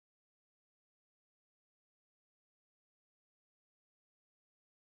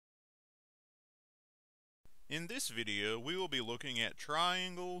In this video, we will be looking at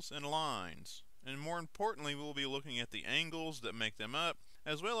triangles and lines, and more importantly, we will be looking at the angles that make them up,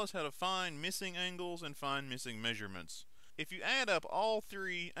 as well as how to find missing angles and find missing measurements. If you add up all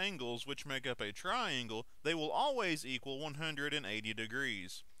three angles which make up a triangle, they will always equal 180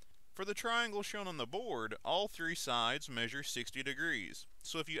 degrees. For the triangle shown on the board, all three sides measure 60 degrees.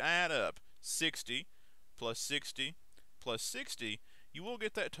 So if you add up 60 plus 60 plus 60, you will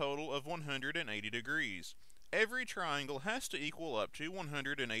get that total of 180 degrees. Every triangle has to equal up to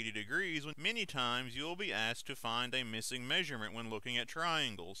 180 degrees. Many times you will be asked to find a missing measurement when looking at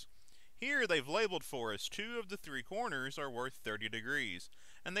triangles. Here they've labeled for us two of the three corners are worth 30 degrees,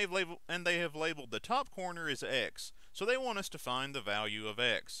 and they have labeled the top corner as x, so they want us to find the value of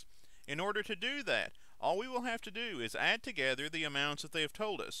x. In order to do that, all we will have to do is add together the amounts that they have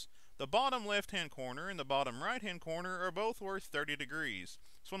told us. The bottom left-hand corner and the bottom right-hand corner are both worth 30 degrees.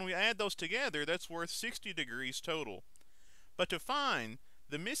 So when we add those together, that's worth 60 degrees total. But to find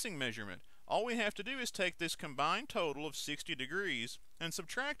the missing measurement, all we have to do is take this combined total of 60 degrees and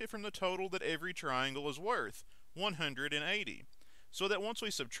subtract it from the total that every triangle is worth, 180. So that once we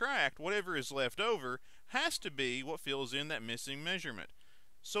subtract, whatever is left over has to be what fills in that missing measurement.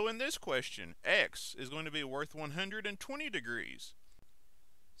 So in this question, x is going to be worth 120 degrees.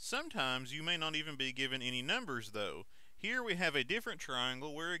 Sometimes you may not even be given any numbers though. Here we have a different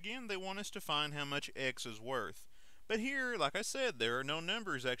triangle where again they want us to find how much x is worth. But here, like I said, there are no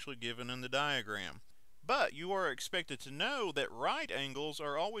numbers actually given in the diagram. But you are expected to know that right angles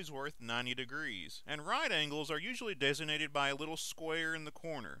are always worth 90 degrees. And right angles are usually designated by a little square in the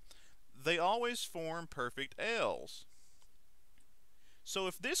corner. They always form perfect L's. So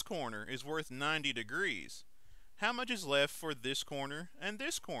if this corner is worth 90 degrees, how much is left for this corner and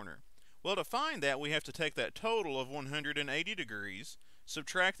this corner? Well, to find that, we have to take that total of 180 degrees,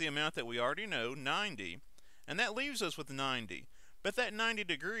 subtract the amount that we already know, 90, and that leaves us with 90. But that 90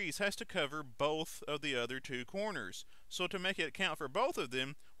 degrees has to cover both of the other two corners. So to make it count for both of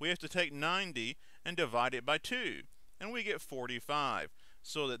them, we have to take 90 and divide it by 2, and we get 45.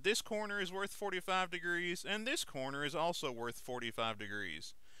 So that this corner is worth 45 degrees, and this corner is also worth 45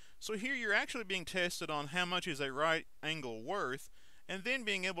 degrees. So here you're actually being tested on how much is a right angle worth, and then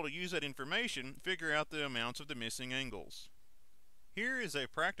being able to use that information, figure out the amounts of the missing angles. Here is a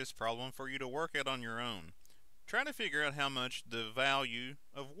practice problem for you to work out on your own. Try to figure out how much the value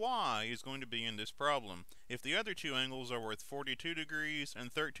of y is going to be in this problem, if the other two angles are worth 42 degrees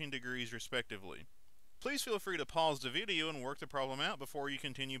and 13 degrees respectively. Please feel free to pause the video and work the problem out before you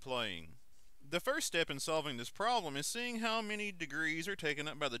continue playing. The first step in solving this problem is seeing how many degrees are taken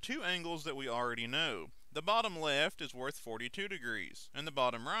up by the two angles that we already know. The bottom left is worth 42 degrees, and the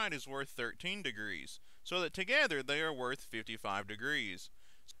bottom right is worth 13 degrees, so that together they are worth 55 degrees.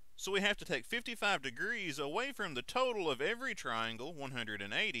 So we have to take 55 degrees away from the total of every triangle,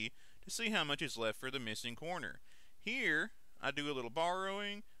 180, to see how much is left for the missing corner. Here, I do a little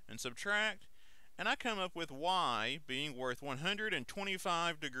borrowing and subtract, and I come up with y being worth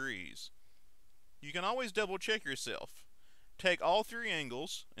 125 degrees. You can always double check yourself. Take all three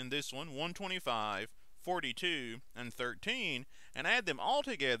angles, in this one, 125, 42, and 13, and add them all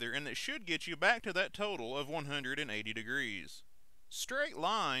together, and it should get you back to that total of 180 degrees. Straight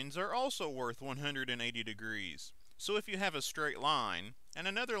lines are also worth 180 degrees. So if you have a straight line, and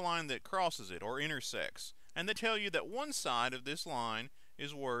another line that crosses it or intersects, and they tell you that one side of this line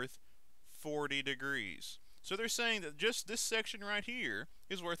is worth 40 degrees. So they're saying that just this section right here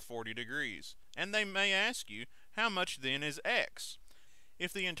is worth 40 degrees. And they may ask you, how much then is x?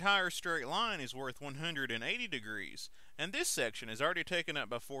 If the entire straight line is worth 180 degrees, and this section is already taken up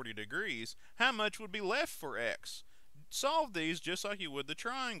by 40 degrees, how much would be left for x? Solve these just like you would the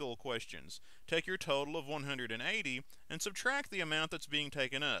triangle questions. Take your total of 180 and subtract the amount that's being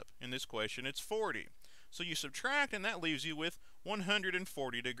taken up. In this question, it's 40. So you subtract, and that leaves you with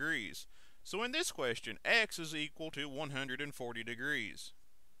 140 degrees. So in this question, x is equal to 140 degrees.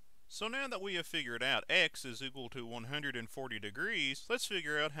 So now that we have figured out x is equal to 140 degrees, let's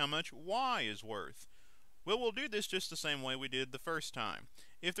figure out how much y is worth. Well, we'll do this just the same way we did the first time.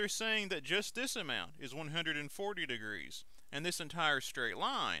 If they're saying that just this amount is 140 degrees, and this entire straight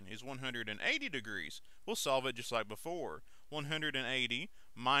line is 180 degrees, we'll solve it just like before. 180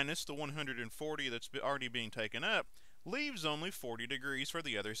 minus the 140 that's already being taken up leaves only 40 degrees for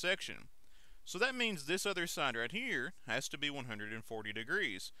the other section. So that means this other side right here has to be 140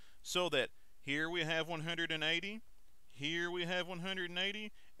 degrees. So that here we have 180, here we have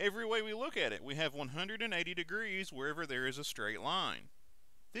 180. Every way we look at it, we have 180 degrees wherever there is a straight line.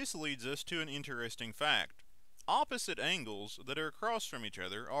 This leads us to an interesting fact. Opposite angles that are across from each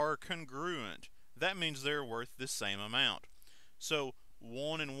other are congruent. that means they're worth the same amount. So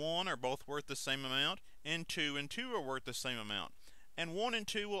 1 and 1 are both worth the same amount, and 2 and 2 are worth the same amount. And 1 and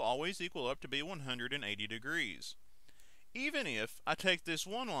 2 will always equal up to be 180 degrees. Even if I take this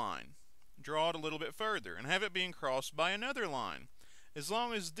one line, draw it a little bit further, and have it being crossed by another line, as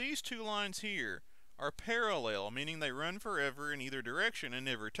long as these two lines here are parallel, meaning they run forever in either direction and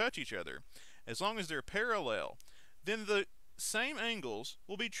never touch each other, as long as they're parallel, then the same angles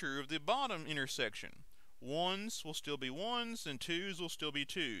will be true of the bottom intersection. 1's will still be 1's and 2's will still be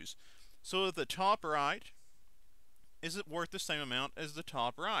 2's. So that the top right is worth the same amount as the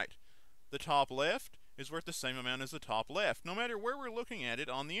top right. The top left is worth the same amount as the top left, no matter where we're looking at it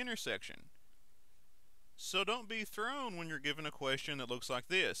on the intersection. So don't be thrown when you're given a question that looks like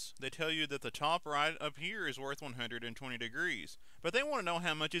this. They tell you that the top right up here is worth 120 degrees, but they want to know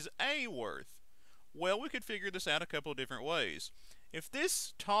how much is A worth. Well, we could figure this out a couple of different ways. If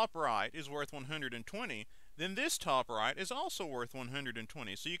this top right is worth 120, then this top right is also worth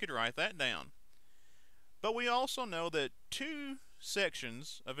 120, so you could write that down. But we also know that two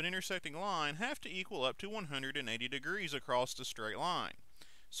sections of an intersecting line have to equal up to 180 degrees across the straight line.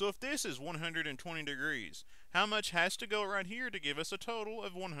 So if this is 120 degrees, how much has to go right here to give us a total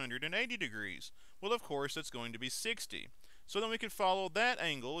of 180 degrees? Well, of course, it's going to be 60. So then we could follow that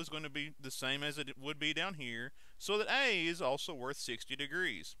angle is going to be the same as it would be down here, so that A is also worth 60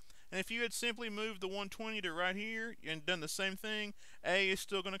 degrees. And if you had simply moved the 120 to right here and done the same thing, A is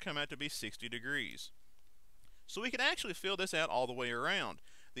still going to come out to be 60 degrees. So we can actually fill this out all the way around.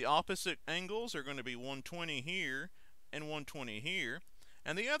 The opposite angles are going to be 120 here and 120 here.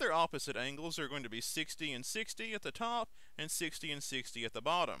 And the other opposite angles are going to be 60 and 60 at the top and 60 and 60 at the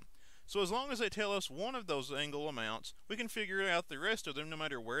bottom. So as long as they tell us one of those angle amounts, we can figure out the rest of them no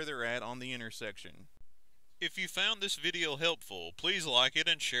matter where they're at on the intersection. If you found this video helpful, please like it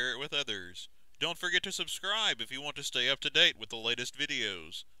and share it with others. Don't forget to subscribe if you want to stay up to date with the latest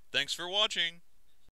videos. Thanks for watching!